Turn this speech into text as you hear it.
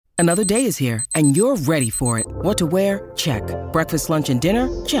Another day is here, and you're ready for it. What to wear? Check. Breakfast, lunch, and dinner?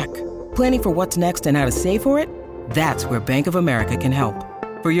 Check. Planning for what's next and how to save for it? That's where Bank of America can help.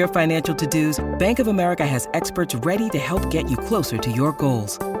 For your financial to-dos, Bank of America has experts ready to help get you closer to your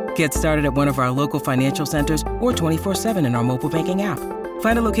goals. Get started at one of our local financial centers or 24/7 in our mobile banking app.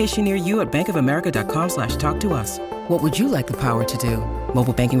 Find a location near you at bankofamerica.com/talktous. What would you like the power to do?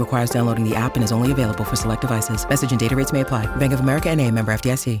 Mobile banking requires downloading the app and is only available for select devices. Message and data rates may apply. Bank of America N.A., member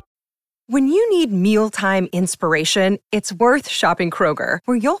FDIC. When you need mealtime inspiration, it's worth shopping Kroger,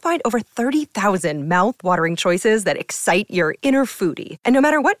 where you'll find over 30,000 mouth-watering choices that excite your inner foodie. And no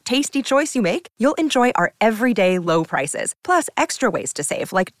matter what tasty choice you make, you'll enjoy our everyday low prices, plus extra ways to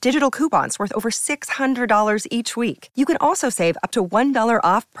save, like digital coupons worth over $600 each week. You can also save up to $1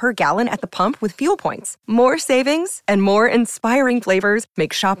 off per gallon at the pump with fuel points. More savings and more inspiring flavors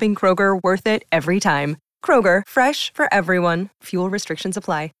make shopping Kroger worth it every time. Kroger, fresh for everyone. Fuel restrictions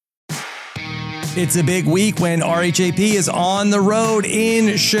apply. It's a big week when RHAP is on the road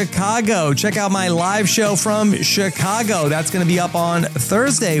in Chicago. Check out my live show from Chicago. That's going to be up on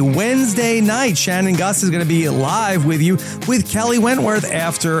Thursday. Wednesday night, Shannon Gus is going to be live with you with Kelly Wentworth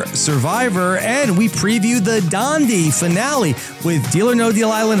after Survivor. And we preview the Dondi finale with Deal or No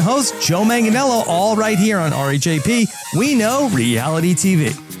Deal Island host Joe Manganiello, all right here on RHAP. We know reality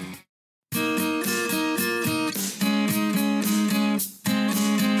TV.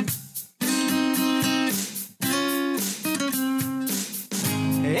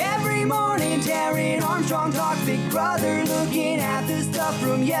 Armstrong talk, Big Brother looking at the stuff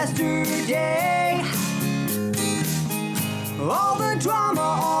from yesterday. All the drama,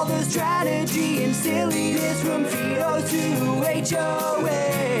 all the strategy and silliness from Fido to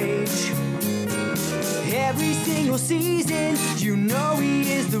HOH. Every single season, you know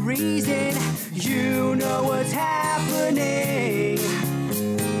he is the reason. You know what's happening.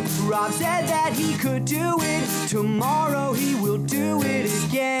 Rob said that he could do it. Tomorrow he will do it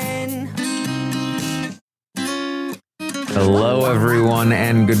again. Hello, everyone,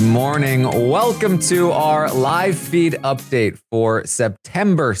 and good morning. Welcome to our live feed update for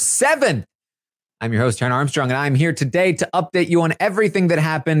September 7th. I'm your host, John Armstrong, and I'm here today to update you on everything that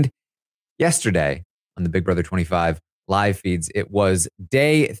happened yesterday on the Big Brother 25 live feeds. It was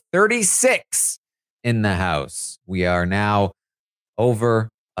day 36 in the house. We are now over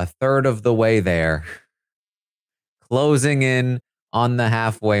a third of the way there, closing in on the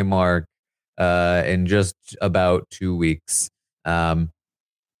halfway mark. In just about 2 weeks. And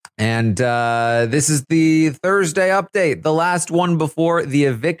this is the Thursday update, the last one before the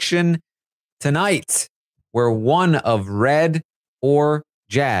eviction tonight, where one of Red or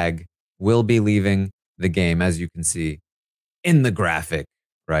Jag will be leaving the game, as you can see in the graphic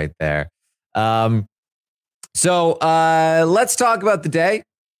right there. So let's talk about the day.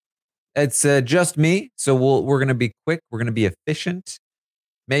 It's just me, so we're going to be quick. We're going to be efficient,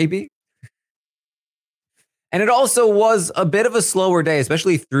 maybe. And it also was a bit of a slower day,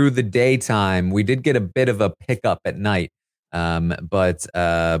 especially through the daytime. We did get a bit of a pickup at night, but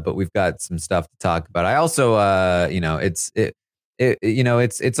we've got some stuff to talk about. I also, it's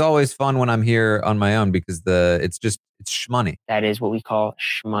always fun when I'm here on my own because it's shmoney. That is what we call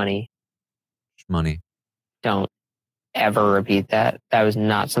shmoney. Shmoney. Don't ever repeat that. That was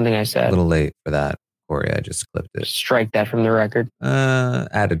not something I said. A little late for that, Corey. I just clipped it. Strike that from the record.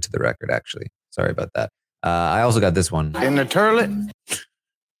 Added to the record, actually. Sorry about that. I also got this one in the toilet,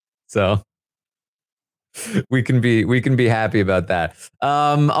 so we can be happy about that.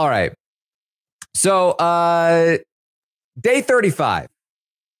 All right. So day 35.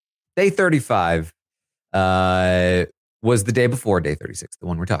 Day 35 was the day before day 36, the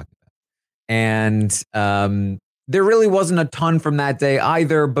one we're talking about, and there really wasn't a ton from that day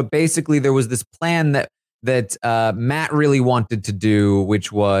either. But basically, there was this plan that Matt really wanted to do,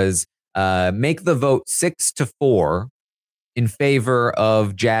 which was. Make the vote 6-4 in favor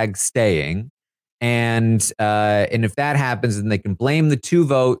of Jag staying. And if that happens, then they can blame the 2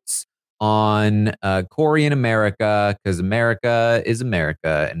 votes on Corey and America, because America is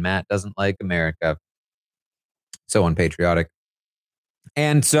America and Matt doesn't like America. So unpatriotic.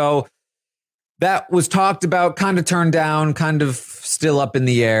 And so that was talked about, kind of turned down, kind of still up in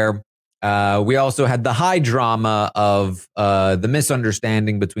the air. We also had the high drama of the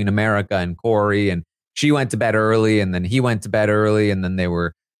misunderstanding between America and Corey, and she went to bed early and then he went to bed early, and then they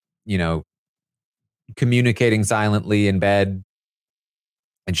were, communicating silently in bed,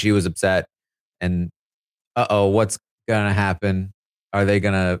 and she was upset. And what's going to happen? Are they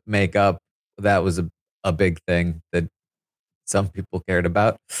going to make up? That was a big thing that some people cared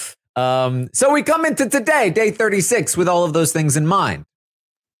about. So we come into today, day 36, with all of those things in mind.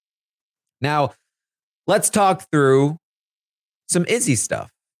 Now, let's talk through some Izzy stuff.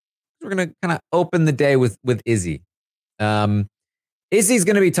 We're going to kind of open the day with Izzy. Izzy's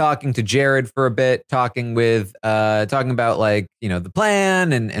going to be talking to Jared for a bit, talking about like, the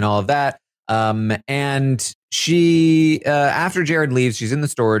plan and all of that. And she, after Jared leaves, she's in the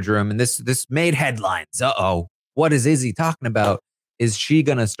storage room and this made headlines. Uh-oh. What is Izzy talking about? Is she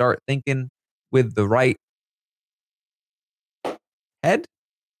going to start thinking with the right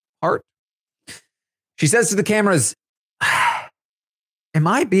heart? She says to the cameras, am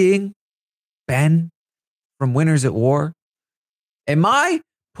I being Ben from Winners at War? Am I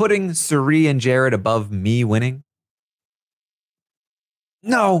putting Suri and Jared above me winning?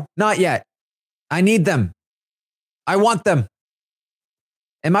 No, not yet. I need them. I want them.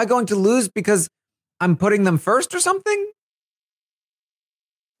 Am I going to lose because I'm putting them first or something?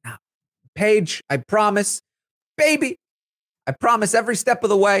 No. Paige, I promise. Baby, I promise every step of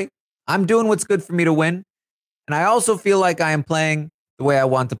the way, I'm doing what's good for me to win. And I also feel like I am playing the way I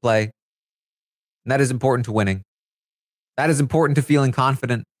want to play. And that is important to winning. That is important to feeling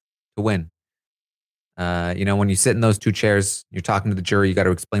confident to win. When you sit in those two chairs, you're talking to the jury, you got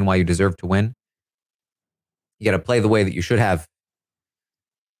to explain why you deserve to win. You got to play the way that you should have.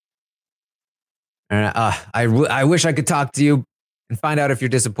 And I wish I could talk to you and find out if you're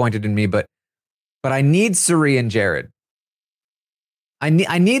disappointed in me, but I need Suri and Jared. I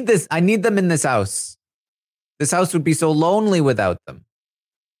need this. I need them in this house. This house would be so lonely without them.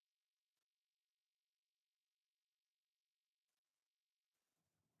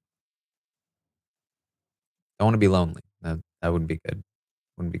 Don't want to be lonely. That wouldn't be good.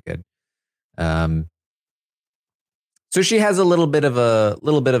 Wouldn't be good. So she has a little bit of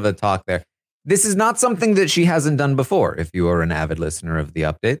a talk there. This is not something that she hasn't done before. If you are an avid listener of the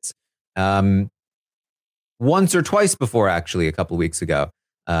updates, once or twice before, actually, a couple weeks ago,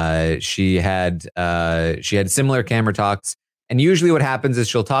 she had similar camera talks. And usually, what happens is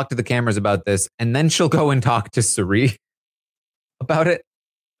she'll talk to the cameras about this, and then she'll go and talk to Suri about it.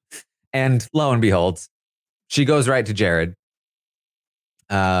 And lo and behold, she goes right to Jared,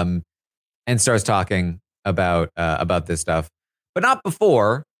 and starts talking about this stuff, but not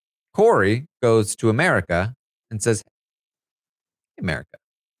before Corey goes to America and says, "Hey, America,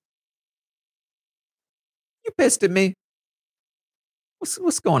 you pissed at me?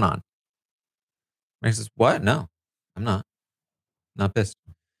 What's going on?" America says, "What? No, I'm not pissed.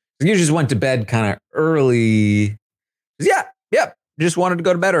 You just went to bed kind of early." Says, yeah, just wanted to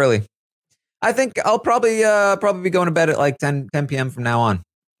go to bed early. I think I'll probably be going to bed at like 10 p.m. from now on,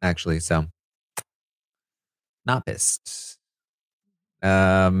 actually. So, not pissed.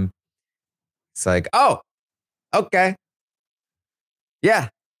 It's like, oh, okay. Yeah,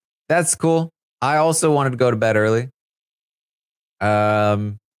 that's cool. I also wanted to go to bed early.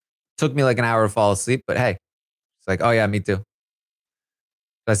 Took me like an hour to fall asleep, but hey, it's like, oh yeah, me too.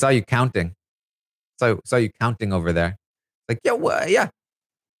 I saw you counting. Saw you counting over there. Like, yeah.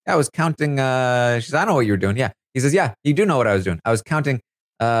 I was counting. She said, I know what you were doing. Yeah. He says, yeah, you do know what I was doing. I was counting.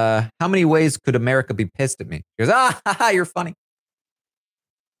 How many ways could America be pissed at me? He goes, you're funny.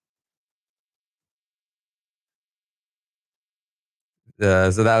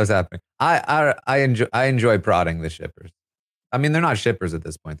 So that was happening. I enjoy prodding the shippers. I mean, they're not shippers at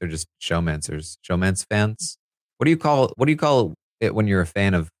this point. They're just showmancers, showmance fans. What do you call it when you're a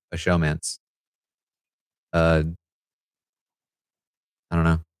fan of a showmance? I don't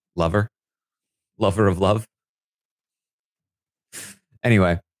know. Lover of love.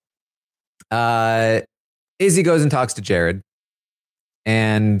 Anyway, Izzy goes and talks to Jared,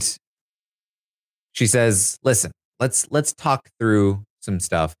 and she says, "Listen, let's talk through some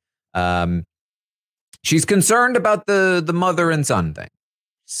stuff." She's concerned about the mother and son thing.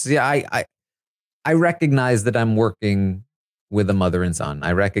 See, I recognize that I'm working with a mother and son.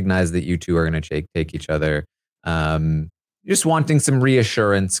 I recognize that you two are going to take each other. Just wanting some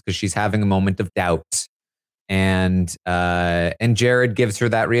reassurance because she's having a moment of doubt, and Jared gives her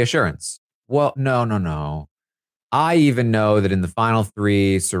that reassurance. Well, no. I even know that in the final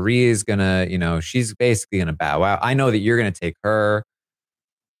three, Suri is gonna, she's basically gonna bow out. I know that you're gonna take her.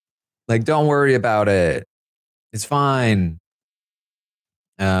 Like, don't worry about it. It's fine.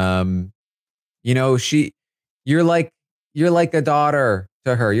 You're like a daughter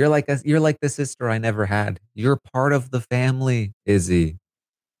to her. You're like the sister I never had. You're part of the family, Izzy.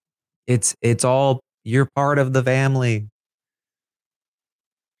 It's all, you're part of the family.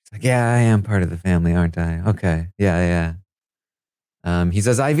 It's like, yeah, I am part of the family, aren't I? Okay. Yeah. He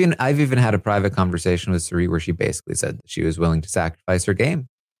says, I've even had a private conversation with Suri where she basically said that she was willing to sacrifice her game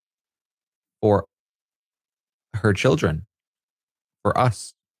for her children, for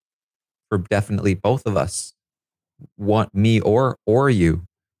us, for definitely both of us. Want me or you,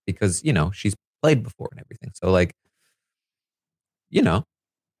 because she's played before and everything. So like, you're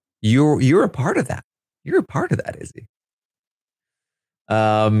a part of that. You're a part of that, Izzy.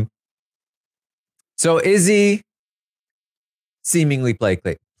 So Izzy, seemingly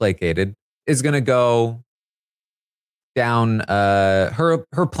placated, is gonna go down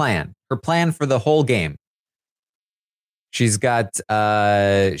her plan for the whole game. She's got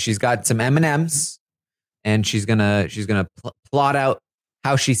some M&Ms, and she's gonna plot out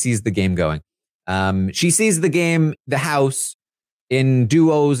how she sees the game going. She sees the house in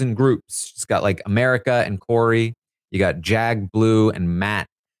duos and groups. She's got like America and Corey. You got Jag, Blue, and Matt.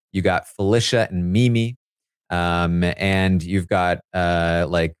 You got Felicia and Mimi. And you've got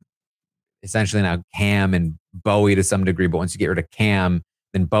like essentially now Cam and Bowie to some degree. But once you get rid of Cam,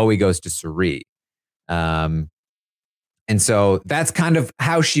 then Bowie goes to Suri. And so that's kind of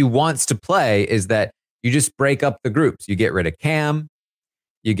how she wants to play, is that you just break up the groups. You get rid of Cam,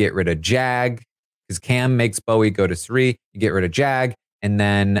 you get rid of Jag, because Cam makes Bowie go to Suri. You get rid of Jag, and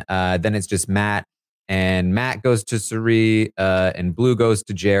then it's just Matt, and Matt goes to Suri, and Blue goes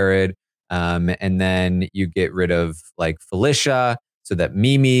to Jared, and then you get rid of like Felicia, so that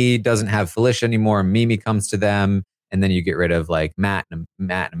Mimi doesn't have Felicia anymore. Mimi comes to them, and then you get rid of like Matt and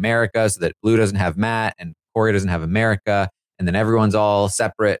America, so that Blue doesn't have Matt and Corey doesn't have America, and then everyone's all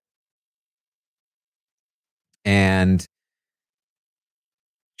separate. And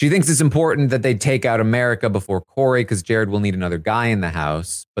she thinks it's important that they take out America before Corey, because Jared will need another guy in the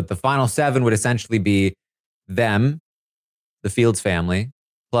house. But the final 7 would essentially be them, the Fields family,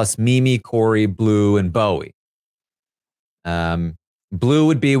 plus Mimi, Corey, Blue, and Bowie. Blue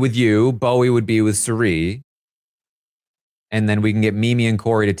would be with you. Bowie would be with Suri. And then we can get Mimi and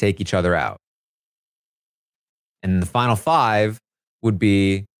Corey to take each other out. And the final 5 would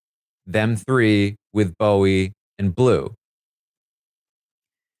be them 3 with Bowie and Blue.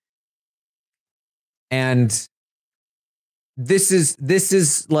 And this is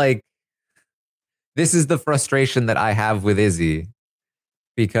the frustration that I have with Izzy,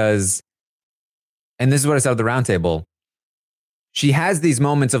 because, and this is what I said at the roundtable, she has these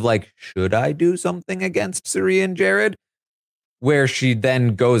moments of like, should I do something against Suri and Jared? Where she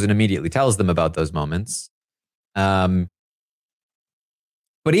then goes and immediately tells them about those moments. But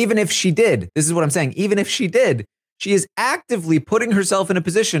even if she did, this is what I'm saying, even if she did, she is actively putting herself in a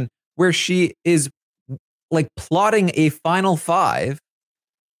position where she is like plotting a final 5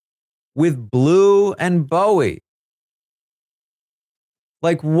 with Blue and Bowie.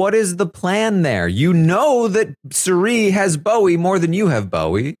 Like, what is the plan there? You know that Suri has Bowie more than you have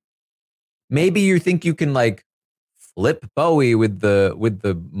Bowie. Maybe you think you can like flip Bowie with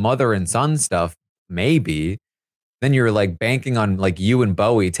the mother and son stuff. Maybe. Then you're like banking on like you and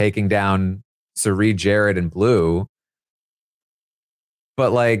Bowie taking down Suri, Jared, and Blue.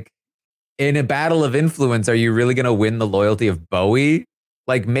 But like, in a battle of influence, are you really going to win the loyalty of Bowie?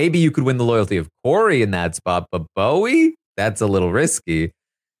 Like, maybe you could win the loyalty of Corey in that spot, but Bowie? That's a little risky.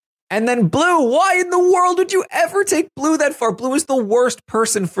 And then Blue, why in the world would you ever take Blue that far? Blue is the worst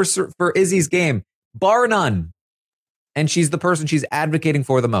person for Izzy's game, bar none. And she's the person she's advocating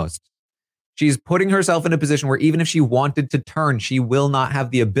for the most. She's putting herself in a position where even if she wanted to turn, she will not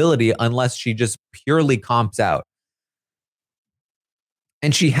have the ability unless she just purely comps out.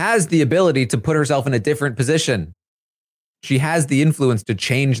 And she has the ability to put herself in a different position. She has the influence to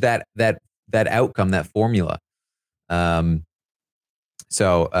change that outcome, that formula.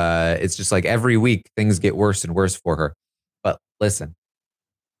 So it's just like every week things get worse and worse for her. But listen,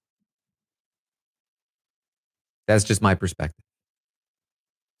 that's just my perspective.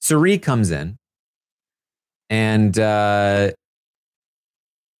 Suri comes in, and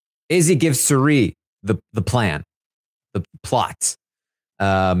Izzy gives Suri the plan, the plot.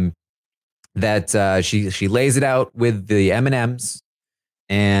 That she lays it out with the M&Ms,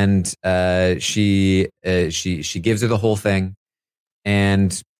 and she gives her the whole thing,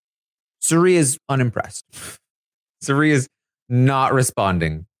 and Suri is unimpressed. Suri is not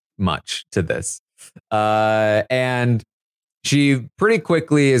responding much to this, and she pretty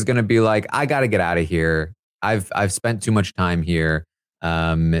quickly is going to be like, I got to get out of here. I've spent too much time here.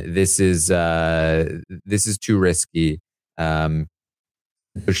 This is too risky.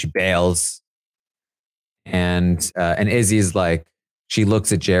 So she bails, and Izzy's like, she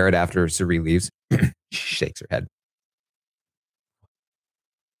looks at Jared after Suri leaves. She shakes her head.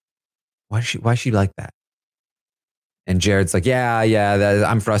 Why is she like that? And Jared's like, yeah,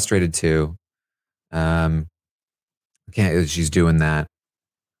 I'm frustrated too. She's doing that,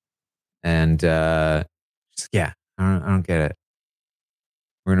 and she's like, yeah, I don't get it.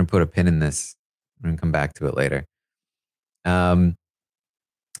 We're going to put a pin in this. We're going to come back to it later.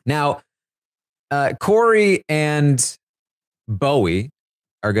 Now, Corey and Bowie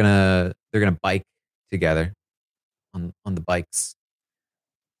they're gonna bike together on the bikes.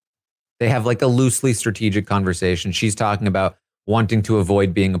 They have like a loosely strategic conversation. She's talking about wanting to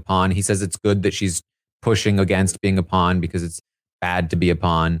avoid being a pawn. He says it's good that she's pushing against being a pawn because it's bad to be a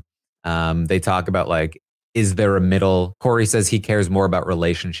pawn. They talk about like, is there a middle? Corey says he cares more about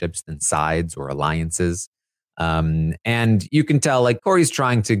relationships than sides or alliances. And you can tell like Corey's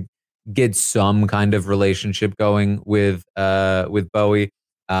trying to get some kind of relationship going with Bowie.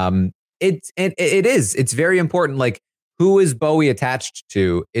 It's very important. Like, who is Bowie attached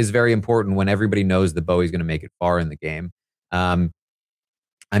to is very important when everybody knows that Bowie's going to make it far in the game. I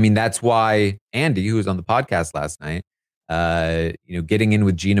mean, that's why Andy, who was on the podcast last night, getting in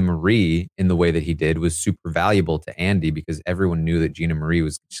with Gina Marie in the way that he did was super valuable to Andy because everyone knew that Gina Marie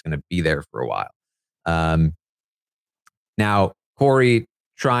was just going to be there for a while. Now, Corey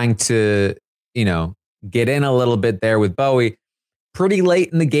trying to, get in a little bit there with Bowie. Pretty late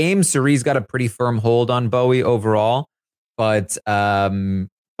in the game, Cerie's got a pretty firm hold on Bowie overall. But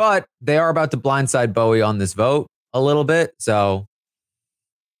they are about to blindside Bowie on this vote a little bit. So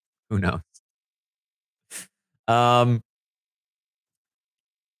who knows?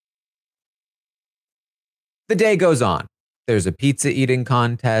 The day goes on. There's a pizza eating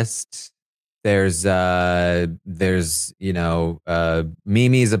contest. There's Mimi's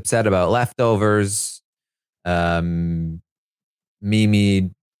upset about leftovers.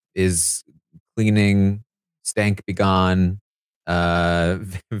 Mimi is cleaning Stank Be Gone,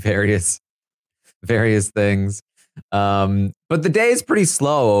 various things. But the day is pretty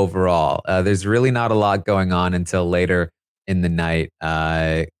slow overall. There's really not a lot going on until later in the night.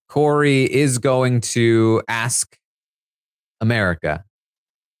 Corey is going to ask America,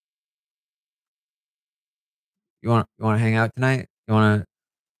 you want to hang out tonight? You want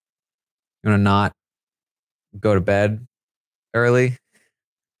to not go to bed early?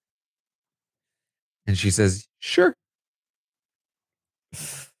 And she says, sure.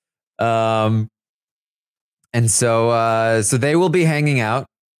 And so they will be hanging out.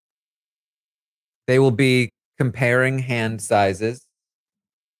 They will be comparing hand sizes.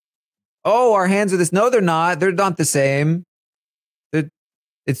 Oh, our hands are this. No, they're not. They're not the same.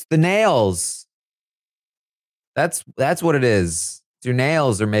 It's the nails. That's what it is. Your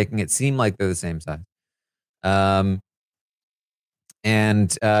nails are making it seem like they're the same size. And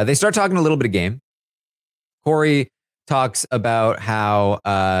they start talking a little bit of game. Corey talks about how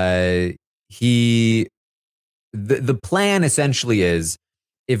the plan essentially is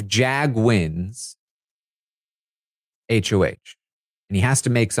if Jag wins HOH and he has to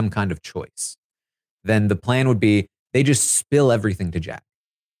make some kind of choice, then the plan would be they just spill everything to Jag,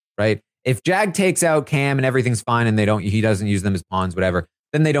 right? If Jag takes out Cam and everything's fine and he doesn't use them as pawns, whatever,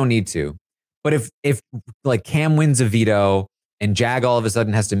 then they don't need to. But if like Cam wins a veto and Jag all of a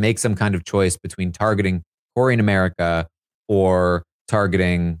sudden has to make some kind of choice between targeting Corey and America or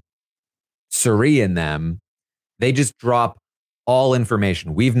targeting Cerie and them, they just drop all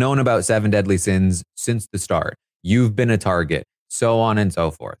information. We've known about 7 deadly sins since the start. You've been a target, so on and so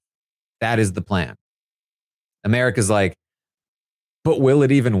forth. That is the plan. America's like, but will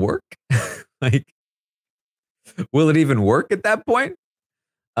it even work? Like, will it even work at that point?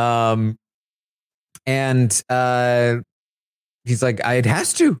 And he's like, it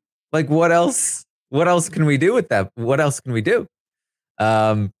has to. Like, what else? What else can we do with that? What else can we do?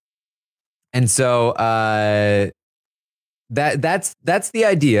 And so that's the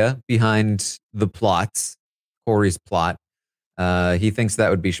idea behind the plots, Corey's plot. He thinks that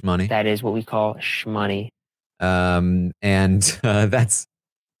would be shmoney. That is what we call shmoney. And that's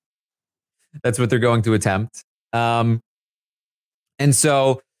what they're going to attempt. And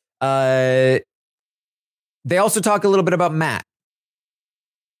so they also talk a little bit about Matt.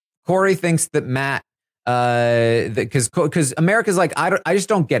 Corey thinks that Matt, because America's like, I just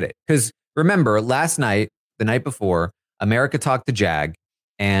don't get it. Because remember, last night, the night before, America talked to Jag,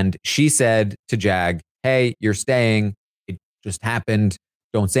 and she said to Jag, "Hey, you're staying. It just happened.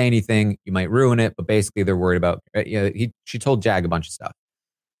 Don't say anything. You might ruin it." But basically, they're worried about. She told Jag a bunch of stuff,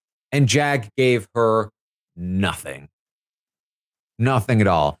 and Jag gave her nothing at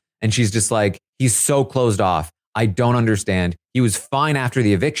all. And she's just like, he's so closed off. I don't understand. He was fine after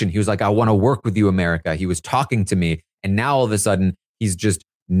the eviction. He was like, I want to work with you, America. He was talking to me. And now all of a sudden, he's just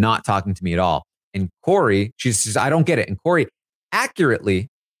not talking to me at all. And Corey, she says, I don't get it. And Corey accurately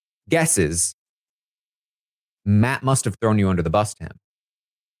guesses Matt must have thrown you under the bus to him.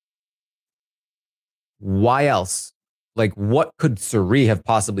 Why else Like, what could Suri have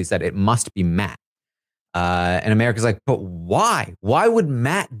possibly said? It must be Matt. And America's like, but why? Why would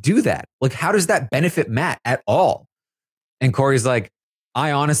Matt do that? Like, how does that benefit Matt at all? And Corey's like,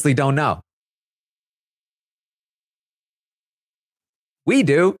 I honestly don't know. We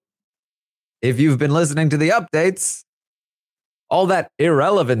do. If you've been listening to the updates, all that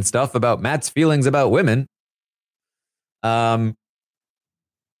irrelevant stuff about Matt's feelings about women. So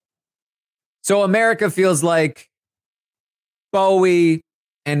America feels like Bowie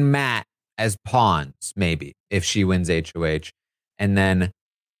and Matt as pawns, maybe, if she wins HOH. And then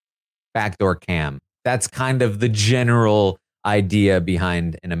backdoor Cam. That's kind of the general idea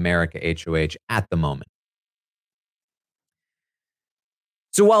behind an America HOH at the moment.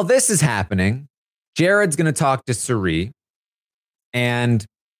 So while this is happening, Jared's going to talk to Suri, and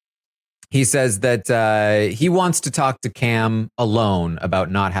he says that he wants to talk to Cam alone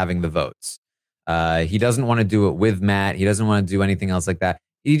about not having the votes. He doesn't want to do it with Matt. He doesn't want to do anything else like that.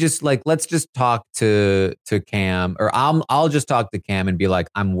 He just like, let's just talk to Cam, or I'll just talk to Cam and be like,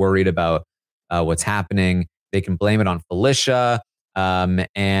 I'm worried about what's happening. They can blame it on Felicia.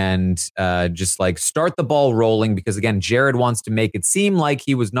 And just like start the ball rolling, because again, Jared wants to make it seem like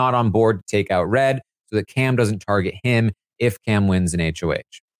he was not on board to take out Red so that Cam doesn't target him if Cam wins an HOH.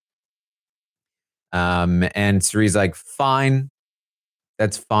 And Suri's like, fine,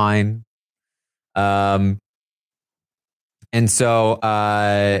 that's fine. And so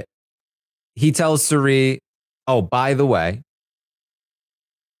he tells Suri, oh, by the way,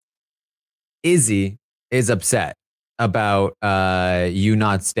 Izzy is upset about you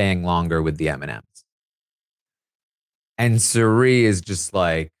not staying longer with the M&Ms. And Suri is just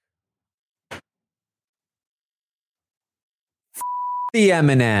like, the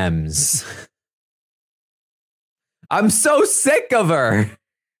M&Ms. I'm so sick of her.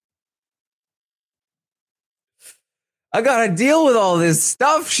 I gotta deal with all this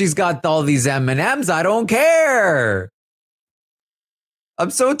stuff. She's got all these M&Ms. I don't care. I'm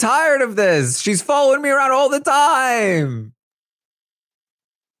so tired of this. She's following me around all the time.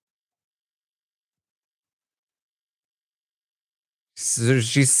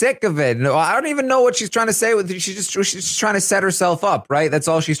 She's sick of it. No, I don't even know what she's trying to say. She's just trying to set herself up, right? That's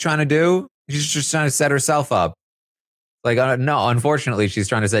all she's trying to do. She's just trying to set herself up. Like, no, unfortunately, she's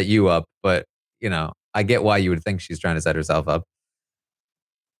trying to set you up. But, you know, I get why you would think she's trying to set herself up.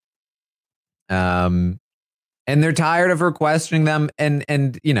 And they're tired of her questioning them.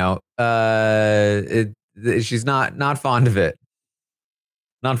 And you know, she's not fond of it.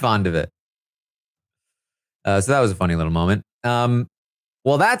 Not fond of it. So that was a funny little moment.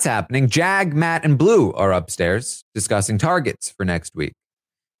 While that's happening, Jag, Matt, and Blue are upstairs discussing targets for next week.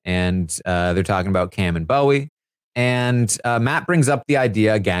 And they're talking about Cam and Bowie. And Matt brings up the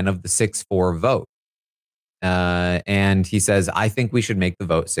idea again of the 6-4 vote. And he says, I think we should make the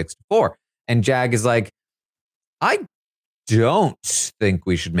vote 6-4. And Jag is like, I don't think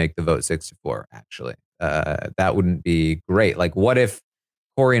we should make the vote 6-4, actually. That wouldn't be great. Like, what if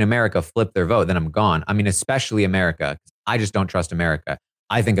Corey and America flip their vote? Then I'm gone. I mean, especially America. I just don't trust America.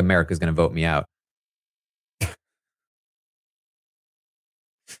 I think America's going to vote me out.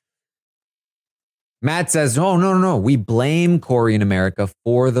 Matt says, oh, no. We blame Corey and America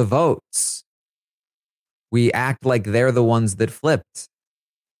for the votes. We act like they're the ones that flipped.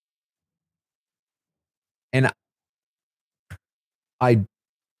 And I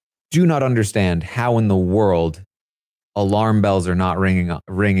do not understand how in the world alarm bells are not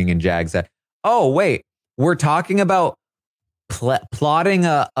ringing in Jag's head. Oh, wait, we're talking about plotting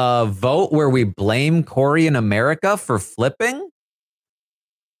a vote where we blame Corey and America for flipping?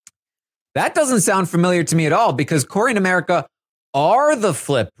 That doesn't sound familiar to me at all, because Corey and America are the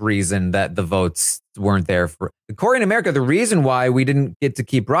flip reason that the votes weren't there for Corey and America. The reason why we didn't get to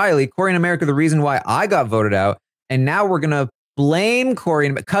keep Riley, Corey and America, the reason why I got voted out. And now we're going to blame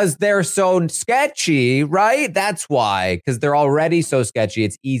Corey because they're so sketchy, right? That's why, because they're already so sketchy.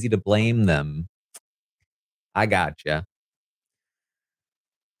 It's easy to blame them. I gotcha.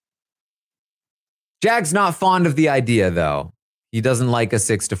 Jag's not fond of the idea, though. He doesn't like a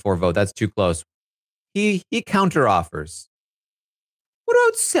 6-4 vote. That's too close. He counteroffers. What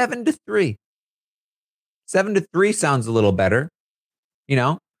about 7-3? 7-3 sounds a little better, you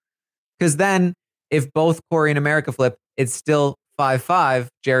know? Because then if both Corey and America flip, it's still 5-5.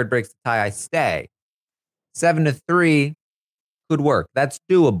 Jared breaks the tie, I stay. 7-3 could work. That's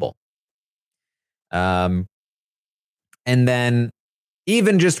doable. And then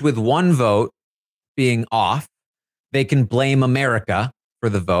even just with one vote being off, they can blame America for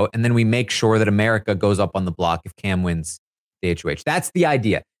the vote. And then we make sure that America goes up on the block if Cam wins the HOH. That's the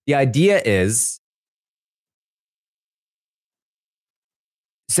idea. The idea is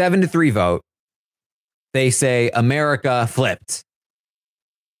 7-3 vote. They say America flipped.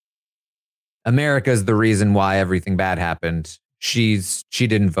 America's the reason why everything bad happened. She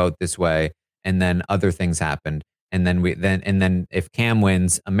didn't vote this way, and then other things happened. And then if Cam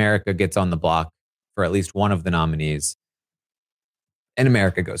wins, America gets on the block for at least one of the nominees, and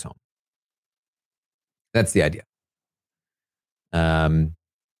America goes home. That's the idea. So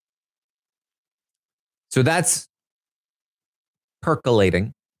that's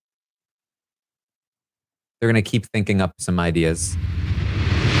percolating. They're going to keep thinking up some ideas.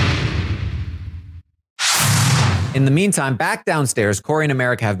 In the meantime, back downstairs, Corey and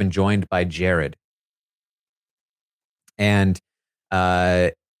America have been joined by Jared. And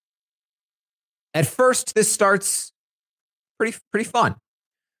at first, this starts pretty fun.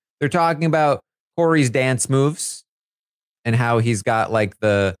 They're talking about Corey's dance moves and how he's got like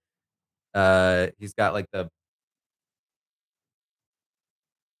the bad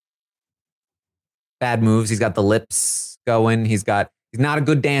moves. He's got the lips going. He's not a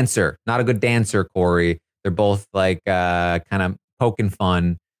good dancer. Not a good dancer, Corey. They're both like kind of poking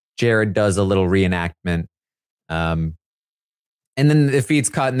fun. Jared does a little reenactment. And then the feed's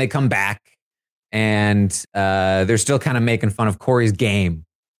cut and they come back and they're still kind of making fun of Corey's game.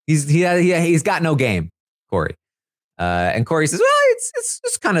 He's got no game, Corey. And Corey says, well,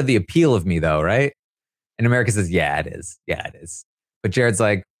 it's kind of the appeal of me though, right? And America says, yeah, it is. Yeah, it is. But Jared's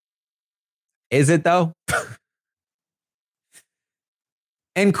like, is it though?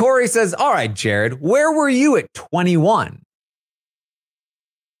 And Corey says, all right, Jared, where were you at 21?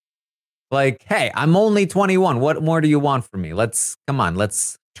 Like, hey, I'm only 21. What more do you want from me? Let's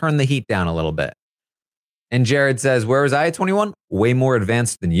turn the heat down a little bit. And Jared says, where was I at 21? Way more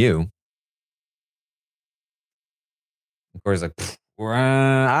advanced than you. And Corey's like,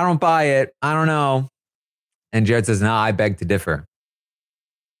 I don't buy it. I don't know. And Jared says, no, I beg to differ.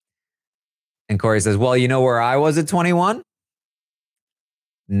 And Corey says, well, you know where I was at 21?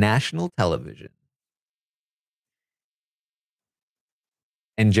 National television.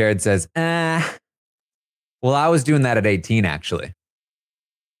 And Jared says, well, I was doing that at 18, actually.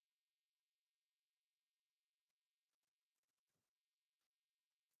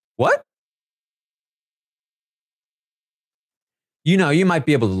 What? You might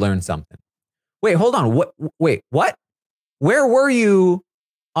be able to learn something. Wait, hold on. Wait, what? Where were you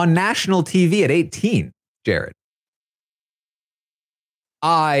on national TV at 18, Jared?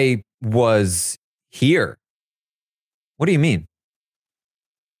 I was here. What do you mean?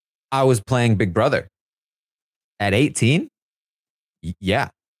 I was playing Big Brother. At 18? Yeah.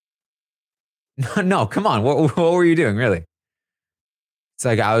 No, come on. What were you doing, really? It's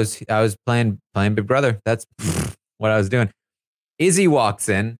like I was playing Big Brother. That's what I was doing. Izzy walks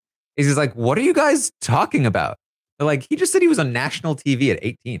in. Izzy's like, what are you guys talking about? They're like, he just said he was on national TV at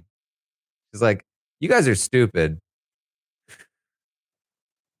 18. She's like, you guys are stupid.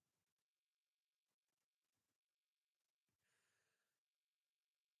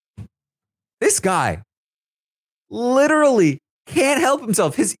 This guy literally can't help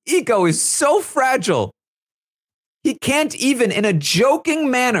himself. His ego is so fragile. He can't even, in a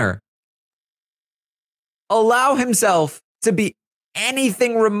joking manner, allow himself to be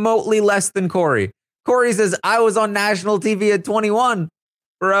anything remotely less than Corey. Corey says, I was on national TV at 21,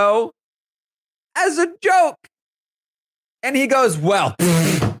 bro, as a joke. And he goes, well,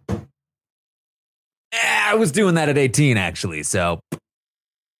 I was doing that at 18, actually. So,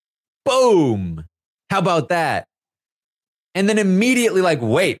 boom. How about that? And then immediately like,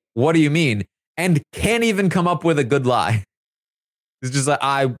 wait, what do you mean? And can't even come up with a good lie. It's just like,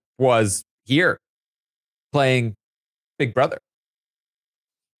 I was here playing Big Brother.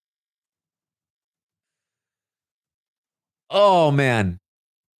 Oh, man.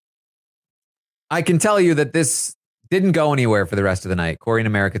 I can tell you that this didn't go anywhere for the rest of the night. Corey and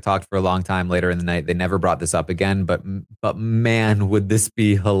America talked for a long time later in the night. They never brought this up again, but man, would this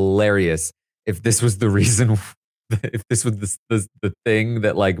be hilarious if this was the reason, if this was the thing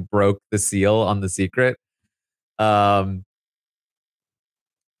that like broke the seal on the secret. But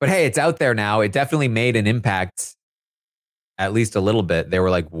hey, it's out there now. It definitely made an impact, at least a little bit. They were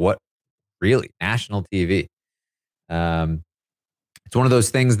like, what? Really? National TV? It's one of those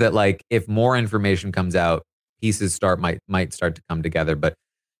things that like, if more information comes out, pieces might start to come together, but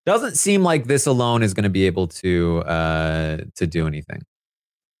doesn't seem like this alone is going to be able to do anything.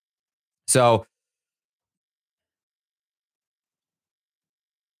 So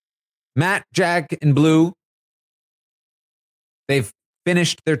Matt, Jack, and Blue, they've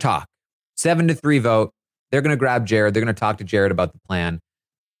finished their talk. 7-3 vote. They're going to grab Jared. They're going to talk to Jared about the plan.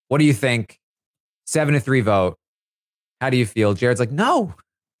 What do you think? 7-3 vote. How do you feel? Jared's like, no,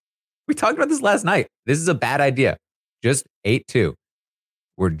 We talked about this last night. This is a bad idea. Just 8-2.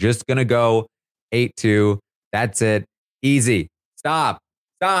 We're just going to go 8-2. That's it. Easy. Stop.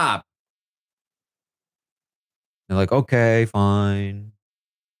 They're like, okay, fine.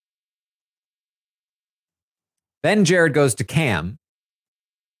 Then Jared goes to Cam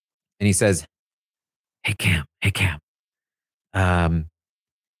and he says, Hey, Cam.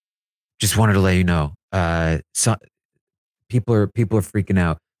 Just wanted to let you know. So people are freaking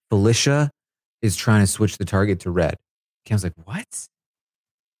out. Felicia is trying to switch the target to red. Cam's like, what?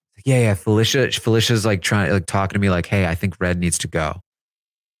 Like, yeah. Felicia's like talking to me like, hey, I think red needs to go.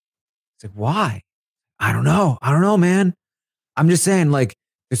 It's like, why? I don't know, man. I'm just saying, like,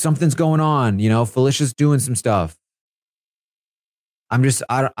 there's something's going on. Felicia's doing some stuff. I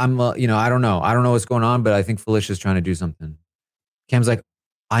don't know. I don't know what's going on, but I think Felicia's trying to do something. Cam's like,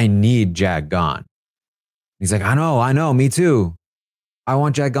 I need Jag gone. He's like, I know, me too. I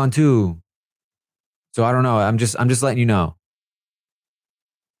want Jag gone too. So I don't know. I'm just letting you know.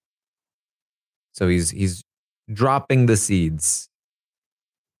 So he's dropping the seeds.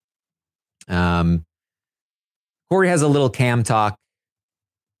 Corey has a little Cam talk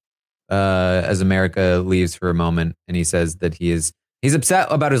as America leaves for a moment, and he says that he's upset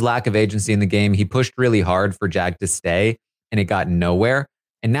about his lack of agency in the game. He pushed really hard for Jag to stay, and it got nowhere.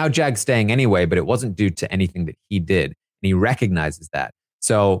 And now Jag's staying anyway, but it wasn't due to anything that he did. And he recognizes that.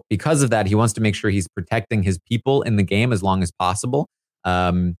 So because of that, he wants to make sure he's protecting his people in the game as long as possible.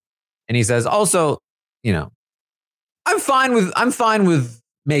 And he says, also, I'm fine with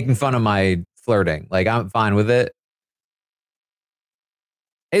making fun of my flirting. Like, I'm fine with it.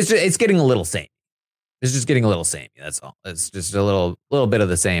 It's getting a little samey. It's just getting a little samey. That's all. It's just a little bit of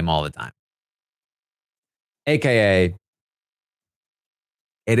the same all the time. AKA,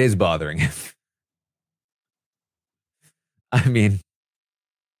 it is bothering him. I mean,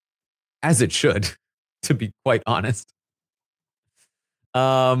 as it should, to be quite honest.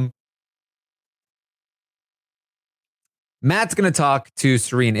 Matt's going to talk to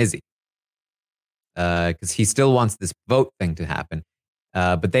Suri and Izzy because he still wants this vote thing to happen.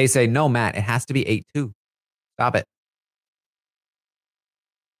 But they say, no, Matt, it has to be 8-2. Stop it.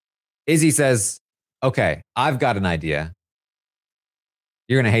 Izzy says, okay, I've got an idea.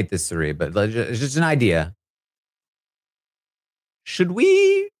 You're going to hate this, Suri, but it's just an idea. Should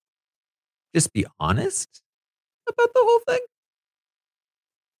we just be honest about the whole thing?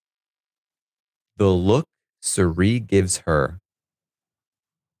 The look Suri gives her.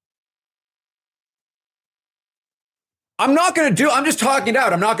 I'm just talking it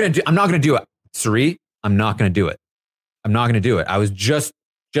out. I'm not going to do it. Suri, I'm not going to do it. I'm not going to do it. I was just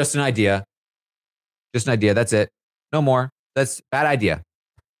an idea. Just an idea. That's it. No more. That's bad idea.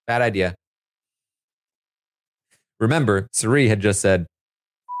 Bad idea. Remember, Suri had just said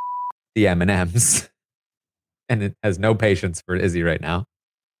the M&Ms. And it has no patience for Izzy right now.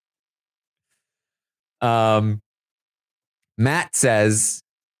 Matt says,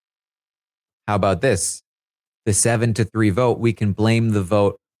 how about this? The 7-3 vote, we can blame the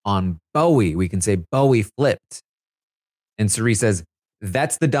vote on Bowie. We can say Bowie flipped. And Suri says,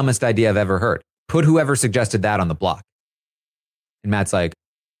 that's the dumbest idea I've ever heard. Put whoever suggested that on the block. And Matt's like,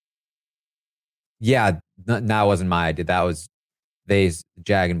 yeah, that wasn't my idea. That was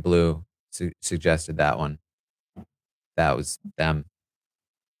Jag and Blue suggested that one. That was them.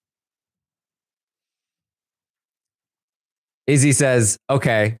 Izzy says,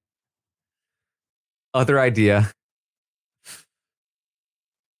 okay. Other idea.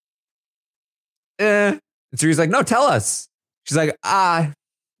 And Suri's like, no, tell us. She's like, I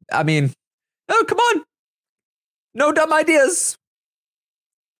mean, no, come on. No dumb ideas.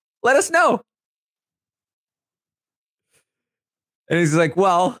 Let us know. And he's like,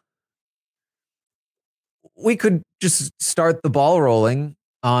 well, we could just start the ball rolling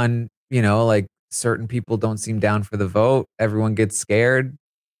on, like certain people don't seem down for the vote. Everyone gets scared,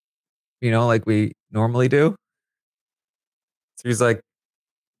 like we normally do. So he's like,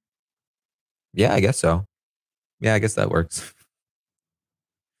 yeah, I guess so. Yeah, I guess that works.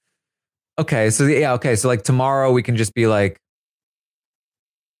 Okay. So like tomorrow we can just be like,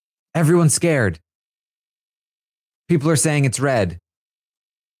 everyone's scared. People are saying it's red.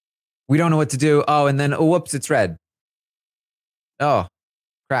 We don't know what to do. Oh, and then, whoops, it's red. Oh,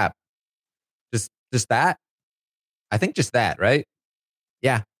 crap. Just that? I think just that, right?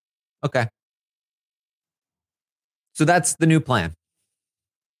 Yeah. Okay. So that's the new plan.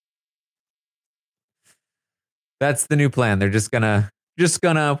 That's the new plan. They're just gonna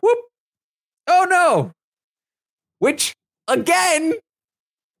whoop. Oh no. Which, again,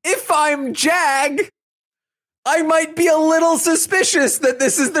 if I'm Jag, I might be a little suspicious that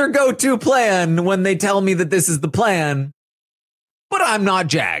this is their go-to plan when they tell me that this is the plan. But I'm not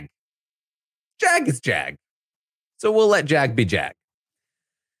Jag. Jag is Jag. So we'll let Jag be Jag.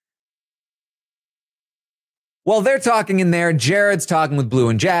 While they're talking in there, Jared's talking with Blue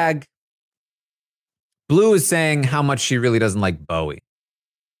and Jag. Blue is saying how much she really doesn't like Bowie.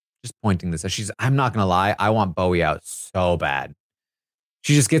 Just pointing this out. I'm not going to lie, I want Bowie out so bad.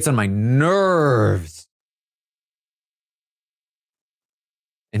 She just gets on my nerves.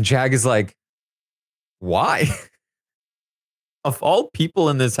 And Jag is like, why? Of all people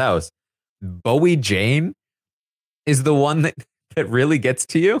in this house, Bowie Jane is the one that really gets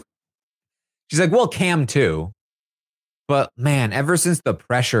to you? She's like, well, Cam too. But man, ever since the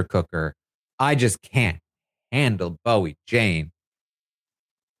pressure cooker, I just can't handle Bowie Jane.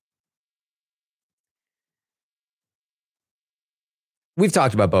 We've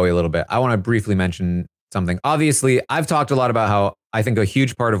talked about Bowie a little bit. I want to briefly mention something. Obviously, I've talked a lot about how I think a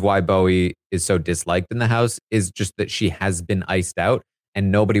huge part of why Bowie is so disliked in the house is just that she has been iced out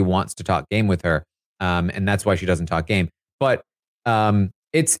and nobody wants to talk game with her. And that's why she doesn't talk game. But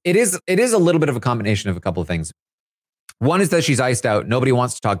it is a little bit of a combination of a couple of things. One is that she's iced out. Nobody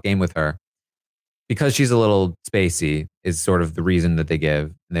wants to talk game with her because she's a little spacey is sort of the reason that they give,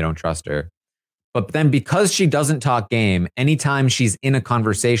 and they don't trust her. But then because she doesn't talk game, anytime she's in a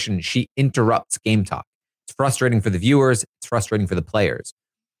conversation, she interrupts game talk. It's frustrating for the viewers. It's frustrating for the players.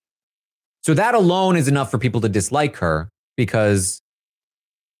 So that alone is enough for people to dislike her because,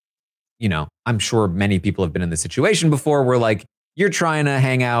 you know, I'm sure many people have been in this situation before where like you're trying to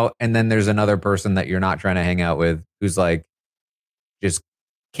hang out and then there's another person that you're not trying to hang out with who's like just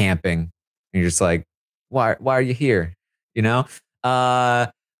camping. And you're just like, why are you here? You know?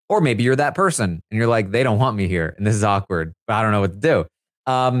 Or maybe you're that person and you're like, they don't want me here and this is awkward, but I don't know what to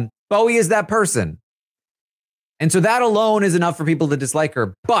do. Bowie is that person. And so that alone is enough for people to dislike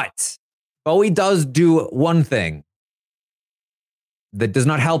her. But Bowie does do one thing that does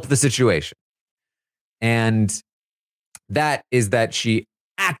not help the situation. And that is that she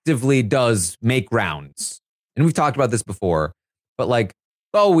actively does make rounds. And we've talked about this before, but like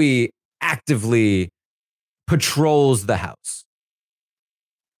Bowie actively patrols the house.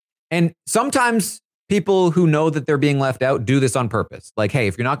 And sometimes people who know that they're being left out do this on purpose. Like, hey,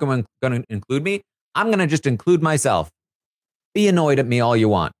 if you're not going to include me, I'm going to just include myself. Be annoyed at me all you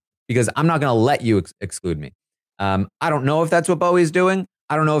want because I'm not going to let you exclude me. I don't know if that's what Bowie's doing.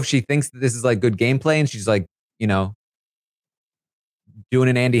 I don't know if she thinks that this is like good gameplay and she's like, you know, doing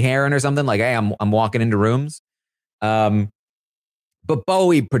an Andy Herron or something like, hey, I'm walking into rooms. But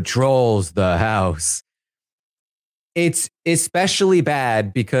Bowie patrols the house. It's especially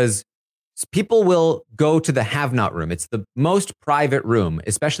bad because people will go to the have-not room. It's the most private room,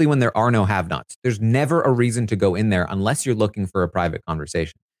 especially when there are no have-nots. There's never a reason to go in there unless you're looking for a private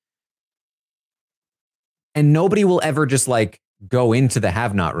conversation. And nobody will ever just like go into the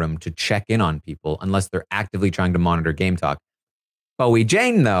have-not room to check in on people unless they're actively trying to monitor game talk. Bowie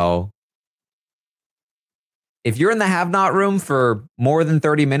Jane, though, if you're in the have-not room for more than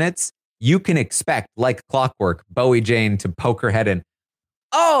 30 minutes, you can expect, like clockwork, Bowie Jane to poke her head in.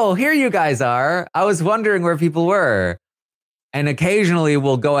 Oh, here you guys are. I was wondering where people were. And occasionally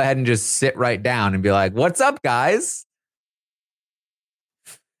we'll go ahead and just sit right down and be like, what's up, guys?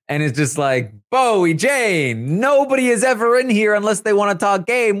 And it's just like, Bowie Jane, nobody is ever in here unless they want to talk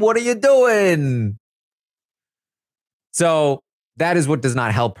game. What are you doing? So that is what does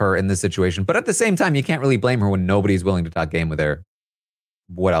not help her in this situation. But at the same time, you can't really blame her when nobody's willing to talk game with her.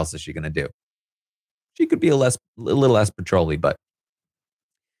 What else is she going to do? She could be a little less patrolly, but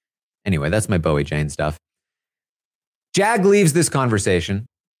anyway, that's my Bowie Jane stuff. Jag leaves this conversation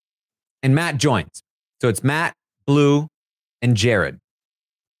and Matt joins. So it's Matt, Blue, and Jared.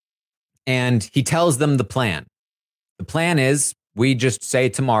 And he tells them the plan. The plan is we just say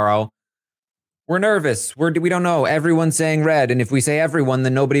tomorrow, we're nervous. We don't know. Everyone's saying red. And if we say everyone,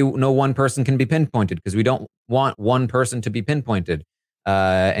 then no one person can be pinpointed because we don't want one person to be pinpointed.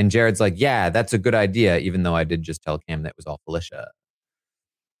 And Jared's like, yeah, that's a good idea, even though I did just tell Cam that it was all Felicia.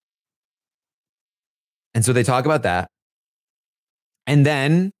 And so they talk about that. And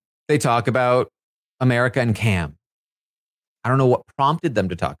then they talk about America and Cam. I don't know what prompted them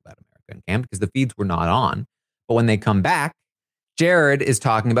to talk about America and Cam because the feeds were not on. But when they come back, Jared is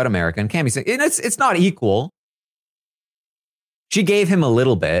talking about America and Cam. He's saying, it's not equal. She gave him a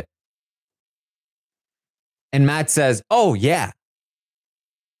little bit. And Matt says, oh, yeah.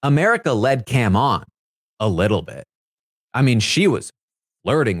 America led Cam on a little bit. I mean, she was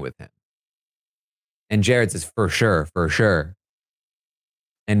flirting with him. And Jared says, for sure.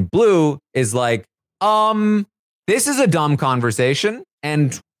 And Blue is like, This is a dumb conversation,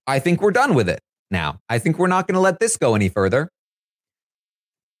 and I think we're done with it now. I think we're not going to let this go any further.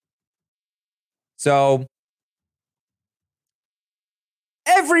 So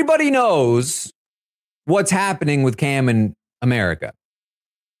everybody knows what's happening with Cam in America.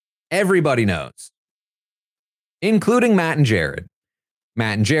 Everybody knows, including Matt and Jared.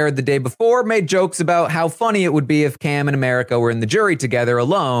 Matt and Jared the day before made jokes about how funny it would be if Cam and America were in the jury together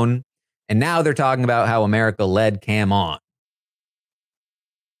alone, and now they're talking about how America led Cam on.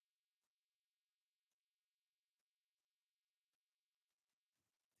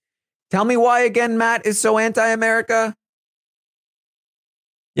 Tell me why again Matt is so anti-America?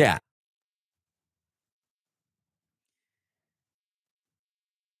 Yeah.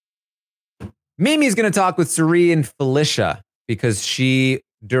 Mimi's going to talk with Suri and Felicia because she,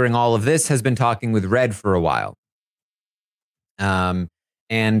 during all of this, has been talking with Red for a while.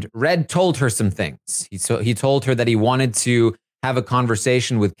 And Red told her some things. He told her that he wanted to have a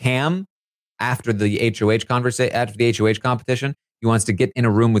conversation with Cam after the HOH competition. He wants to get in a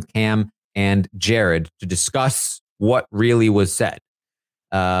room with Cam and Jared to discuss what really was said.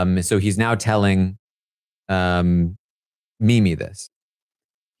 So he's now telling Mimi this.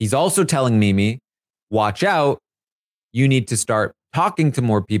 He's also telling Mimi, watch out, you need to start talking to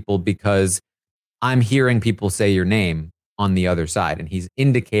more people because I'm hearing people say your name on the other side. And he's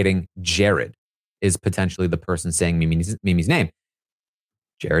indicating Jared is potentially the person saying Mimi's name.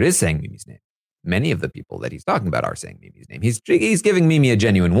 Jared is saying Mimi's name. Many of the people that he's talking about are saying Mimi's name. He's giving Mimi a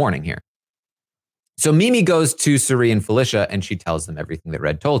genuine warning here. So Mimi goes to Suri and Felicia and she tells them everything that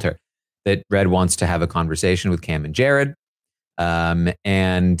Red told her, that Red wants to have a conversation with Cam and Jared. And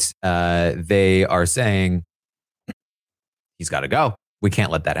they are saying, he's got to go. We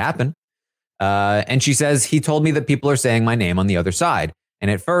can't let that happen. And she says, he told me that people are saying my name on the other side. And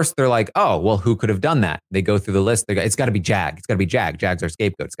at first they're like, oh, well, who could have done that? They go through the list. They go, it's got to be Jag. It's got to be Jag. Jag's our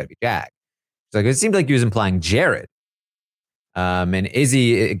scapegoat. It's got to be Jag. She's like, it seemed like he was implying Jared. And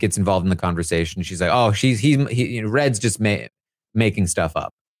Izzy gets involved in the conversation. She's like, oh, Red's just making stuff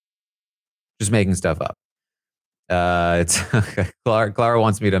up. Just making stuff up. Clara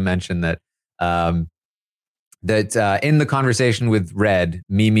wants me to mention that in the conversation with Red,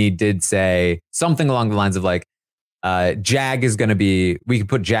 Mimi did say something along the lines of like, Jag is going to be, we can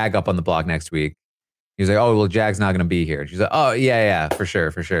put Jag up on the blog next week. He's like, oh, well, Jag's not going to be here. She's like, oh, yeah, for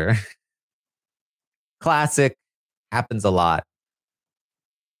sure. Classic. Happens a lot.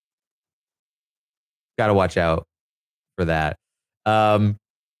 Got to watch out for that.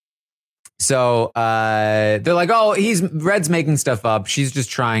 So they're like, oh, Red's making stuff up. He's just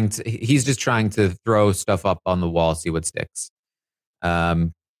trying to throw stuff up on the wall, see what sticks.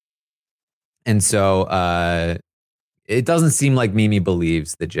 And so it doesn't seem like Mimi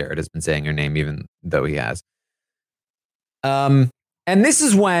believes that Jared has been saying her name, even though he has. And this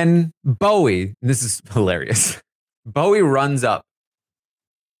is when Bowie, this is hilarious. Bowie runs up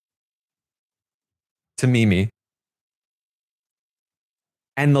to Mimi.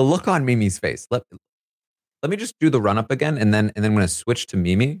 And the look on Mimi's face. Let me just do the run up again, and then I'm going to switch to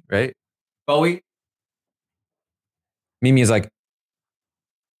Mimi, right? Bowie. Mimi is like,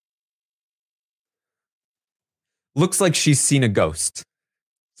 looks like she's seen a ghost.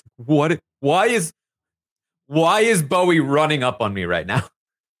 What? Why is Bowie running up on me right now?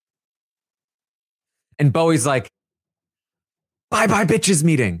 And Bowie's like, bye bitches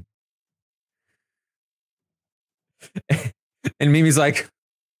meeting. And Mimi's like,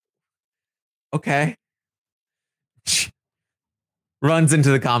 okay. Runs into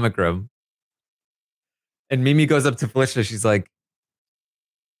the comic room. And Mimi goes up to Felicia. She's like,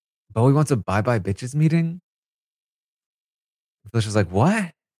 Bowie wants a bye bitches meeting? Felicia's like,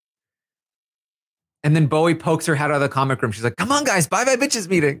 what? And then Bowie pokes her head out of the comic room. She's like, come on, guys, bye bitches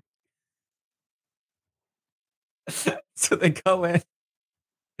meeting. So they go in.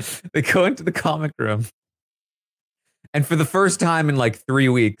 They go into the comic room. And for the first time in like 3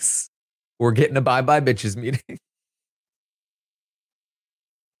 weeks, we're getting a bye bitches meeting.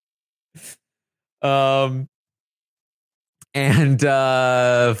 And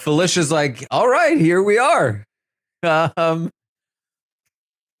Felicia's like, all right, here we are.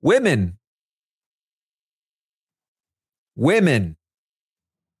 Women.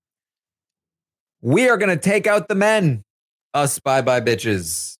 We are going to take out the men. Us bye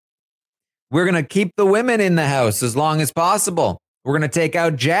bitches. We're going to keep the women in the house as long as possible. We're going to take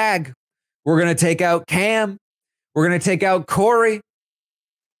out Jag. We're going to take out Cam. We're going to take out Corey.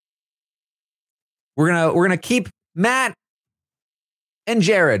 We're going to keep Matt and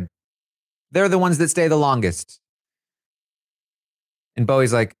Jared. They're the ones that stay the longest. And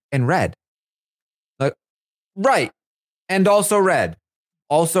Bowie's like, and Red. Like, Right. And also red.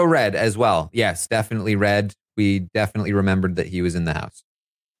 Also red as well. Yes, definitely red. We definitely remembered that he was in the house.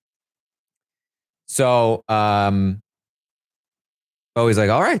 So, Bowie's like,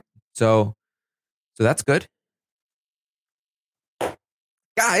 all right. So that's good.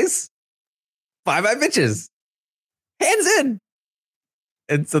 Guys, 5 bitches. Hands in.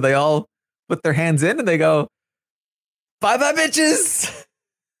 And so they all put their hands in and they go, 5 bitches.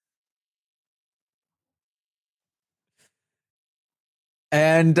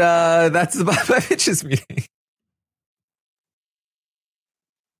 And that's the 5 bitches meeting.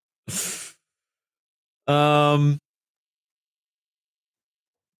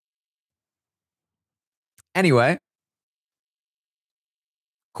 Anyway,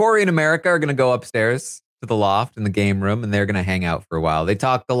 Corey and America are going to go upstairs to the loft in the game room and they're going to hang out for a while. They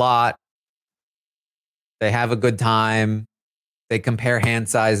talked a lot. They have a good time. They compare hand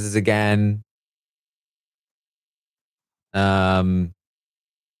sizes again.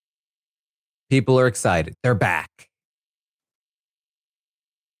 People are excited. They're back.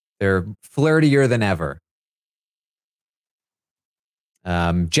 They're flirtier than ever.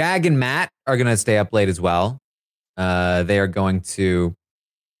 Jag and Matt are going to stay up late as well. They are going to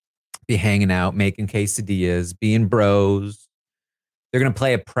be hanging out, making quesadillas, being bros. They're going to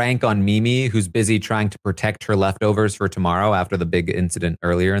play a prank on Mimi, who's busy trying to protect her leftovers for tomorrow after the big incident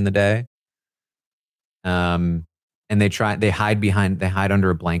earlier in the day. And they hide under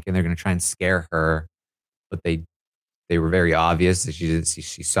a blanket and they're going to try and scare her, but they were very obvious that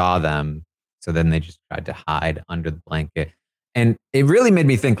she saw them. So then they just tried to hide under the blanket. And it really made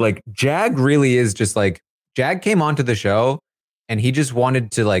me think, like, Jag really is just like, Jag came onto the show and he just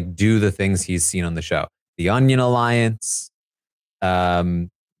wanted to like do the things he's seen on the show. The Onion Alliance, playing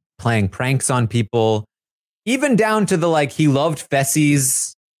pranks on people, even down to the, like, he loved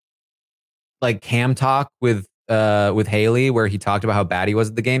Fessy's like cam talk with Haley, where he talked about how bad he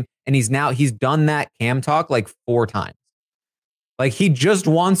was at the game. And he's done that cam talk like 4 times. Like he just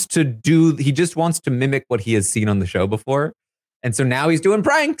wants to mimic what he has seen on the show before. And so now he's doing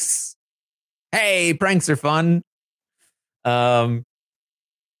pranks. Hey, pranks are fun. So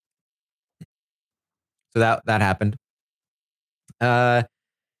that happened. And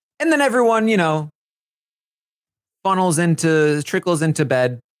then everyone, trickles into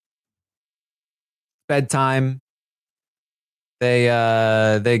bedtime. They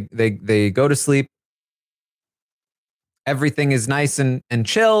go to sleep. Everything is nice and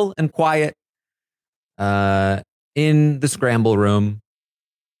chill and quiet in the scramble room.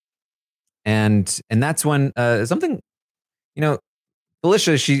 And that's when something,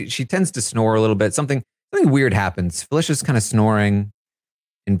 Felicia, she tends to snore a little bit. Something weird happens. Felicia's kind of snoring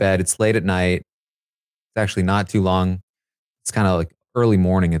in bed. It's late at night. It's actually not too long. It's kind of like early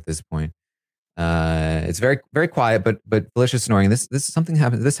morning at this point. It's very, very quiet, but Felicia's snoring. This something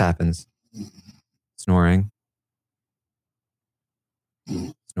happens. This happens. Snoring.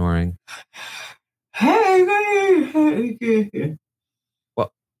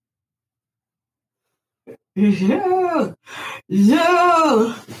 What?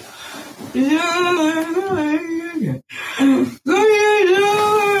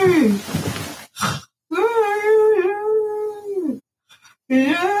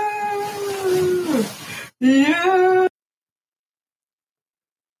 Yeah.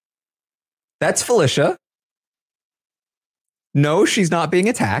 That's Felicia. No, she's not being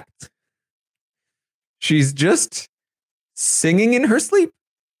attacked. She's just singing in her sleep.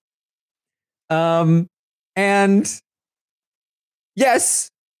 And yes,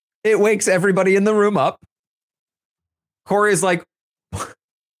 it wakes everybody in the room up. Corey's like,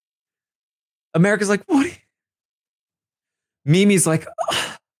 America's like, what? Mimi's like,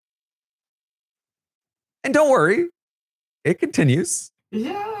 ugh. And don't worry, it continues.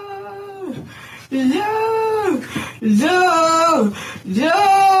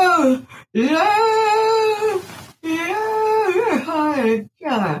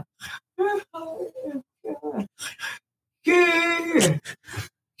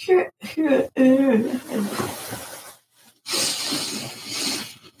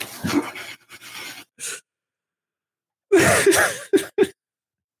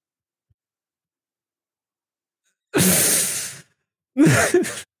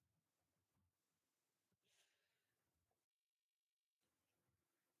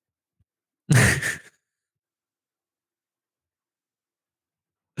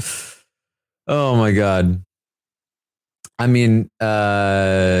 Oh my God. I mean,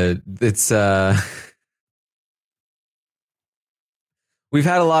 it's we've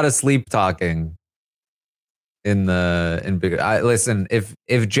had a lot of sleep talking Listen,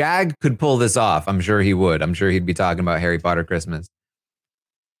 if Jag could pull this off, I'm sure he would. I'm sure he'd be talking about Harry Potter Christmas.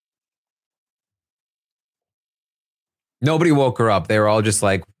 Nobody woke her up. They were all just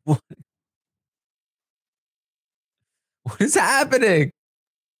like, what is happening?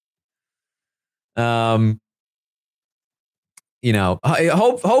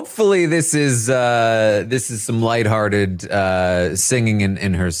 Hopefully this is some lighthearted singing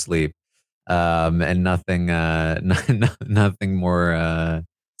in her sleep. And nothing nothing more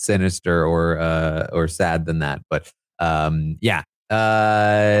sinister or sad than that. But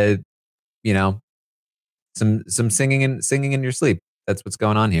some singing in your sleep. That's what's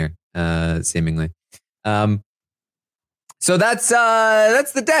going on here, seemingly. So that's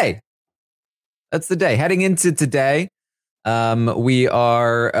the day. That's the day. Heading into today, we're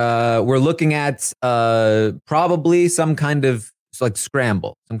looking at probably some kind of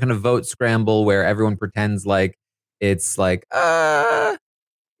scramble, some kind of vote scramble where everyone pretends like it's like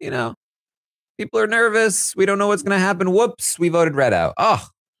people are nervous. We don't know what's going to happen. Whoops, we voted red out. Oh,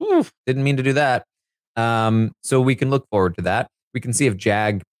 didn't mean to do that. So we can look forward to that. We can see if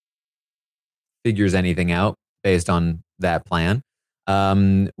Jag figures anything out based on that plan.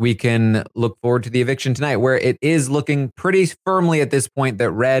 We can look forward to the eviction tonight, where it is looking pretty firmly at this point that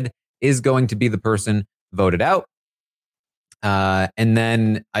red is going to be the person voted out. And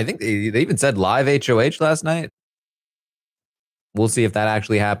then I think they even said live HOH last night. We'll see if that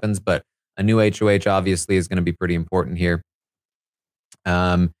actually happens, but a new HOH obviously is going to be pretty important here.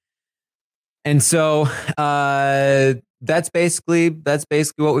 And so that's basically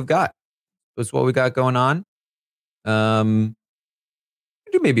what we've got. That's what we got going on. Do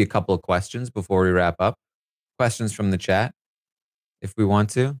maybe a couple of questions before we wrap up. Questions from the chat, if we want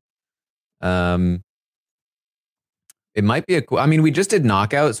to. It might be we just did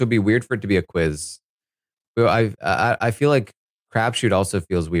knockout, so it'd be weird for it to be a quiz. I feel like crapshoot also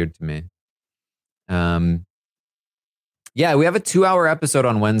feels weird to me. Yeah, we have a 2-hour episode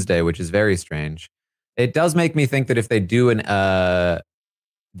on Wednesday, which is very strange. It does make me think that if they do the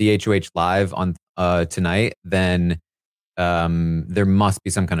HOH live on tonight, then there must be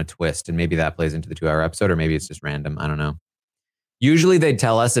some kind of twist, and maybe that plays into the 2-hour episode, or maybe it's just random. I don't know. Usually they'd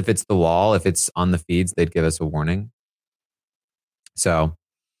tell us if it's the wall, if it's on the feeds, they'd give us a warning. So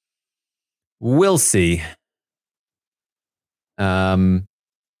we'll see. So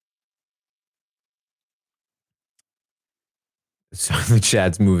the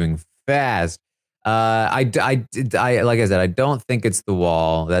chat's moving fast. Like I said, I don't think it's the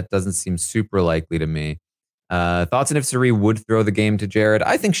wall. That doesn't seem super likely to me. Thoughts on if Suri would throw the game to Jared?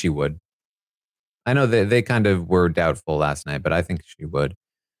 I think she would. I know they kind of were doubtful last night, but I think she would.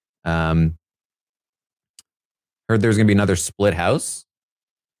 Heard there's going to be another split house.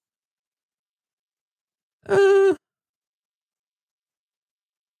 I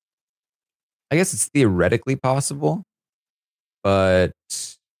guess it's theoretically possible, but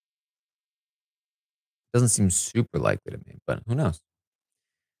it doesn't seem super likely to me, but who knows?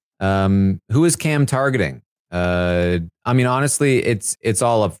 Who is Cam targeting? Honestly, it's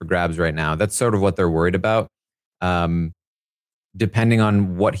all up for grabs right now. That's sort of what they're worried about. Depending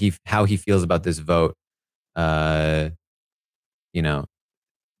on how he feels about this vote,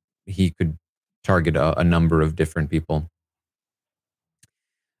 he could target a number of different people.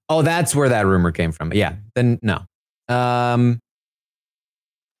 Oh, that's where that rumor came from. Yeah, then no.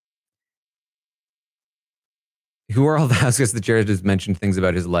 Who are all the houseguests that Jared has mentioned things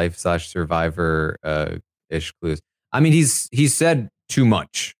about his life / survivor ish clues? I mean, he's said too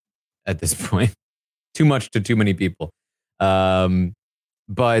much at this point, too much to too many people. But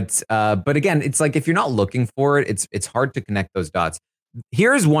again, it's like if you're not looking for it, it's hard to connect those dots.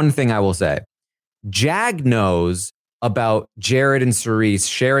 Here's one thing I will say: Jag knows about Jared and Cerise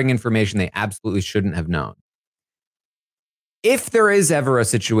sharing information they absolutely shouldn't have known. If there is ever a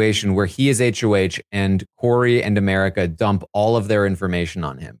situation where he is HOH and Corey and America dump all of their information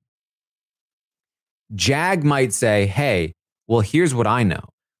on him, Jag might say, hey, well, here's what I know.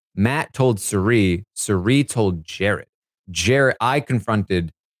 Matt told Suri told Jared. I confronted,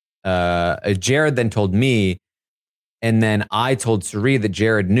 Jared then told me, and then I told Suri that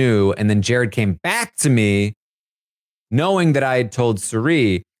Jared knew, and then Jared came back to me knowing that I had told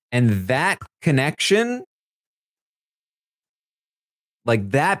Suri, and that connection,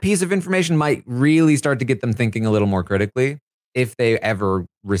 like that piece of information might really start to get them thinking a little more critically if they ever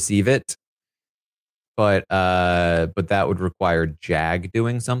receive it. But that would require Jag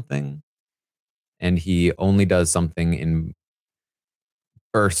doing something, and he only does something in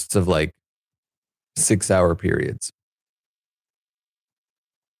bursts of like 6-hour periods.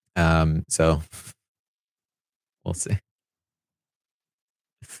 So We'll see.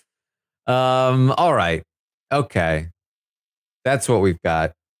 All right. Okay. That's what we've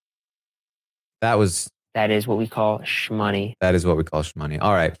got. That is what we call shmoney. That is what we call shmoney.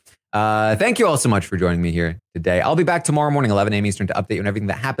 All right. Thank you all so much for joining me here today. I'll be back tomorrow morning, 11 a.m. Eastern, to update you on everything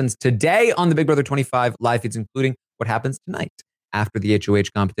that happens today on the Big Brother 25 live feeds, including what happens tonight after the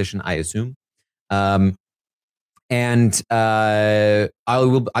HOH competition, I assume. I will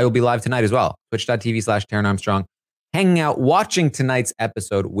be live tonight as well. Twitch.tv/Taron Armstrong, hanging out, watching tonight's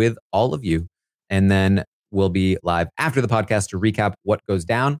episode with all of you. And then we'll be live after the podcast to recap what goes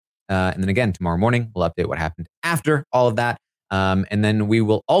down. And then again, tomorrow morning, we'll update what happened after all of that. And then we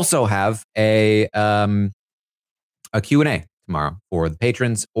will also have a Q&A tomorrow for the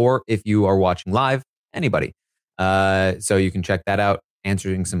patrons, or if you are watching live, anybody. So you can check that out,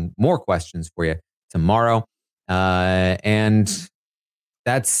 answering some more questions for you tomorrow. And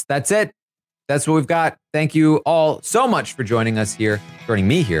that's it. That's what we've got. Thank you all so much for joining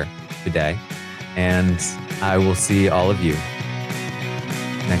me here today. And I will see all of you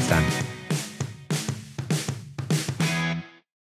next time.